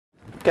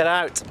Get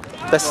out.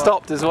 They're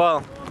stopped as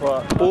well.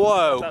 What?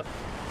 Whoa.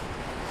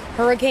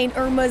 Hurricane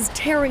Irma's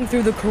tearing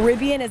through the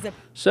Caribbean as a...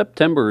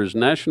 September is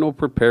National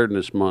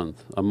Preparedness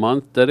Month, a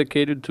month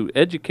dedicated to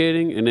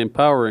educating and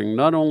empowering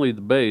not only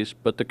the base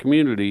but the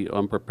community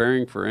on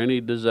preparing for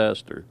any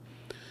disaster.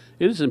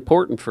 It is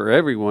important for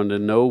everyone to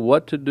know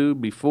what to do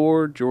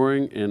before,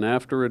 during, and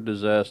after a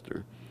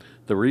disaster.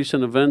 The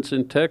recent events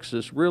in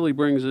Texas really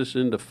brings this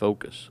into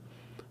focus.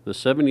 The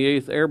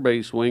 78th Air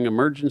Base Wing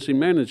Emergency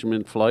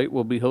Management Flight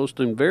will be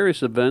hosting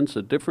various events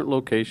at different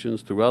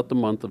locations throughout the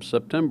month of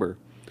September.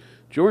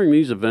 During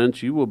these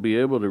events, you will be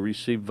able to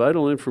receive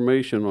vital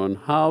information on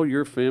how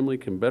your family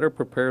can better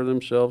prepare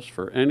themselves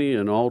for any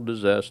and all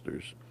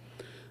disasters.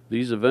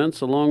 These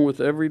events, along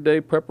with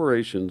everyday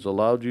preparations,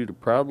 allowed you to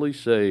proudly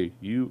say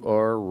you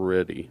are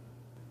ready.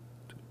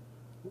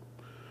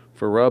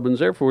 For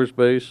Robbins Air Force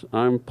Base,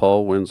 I'm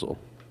Paul Wenzel.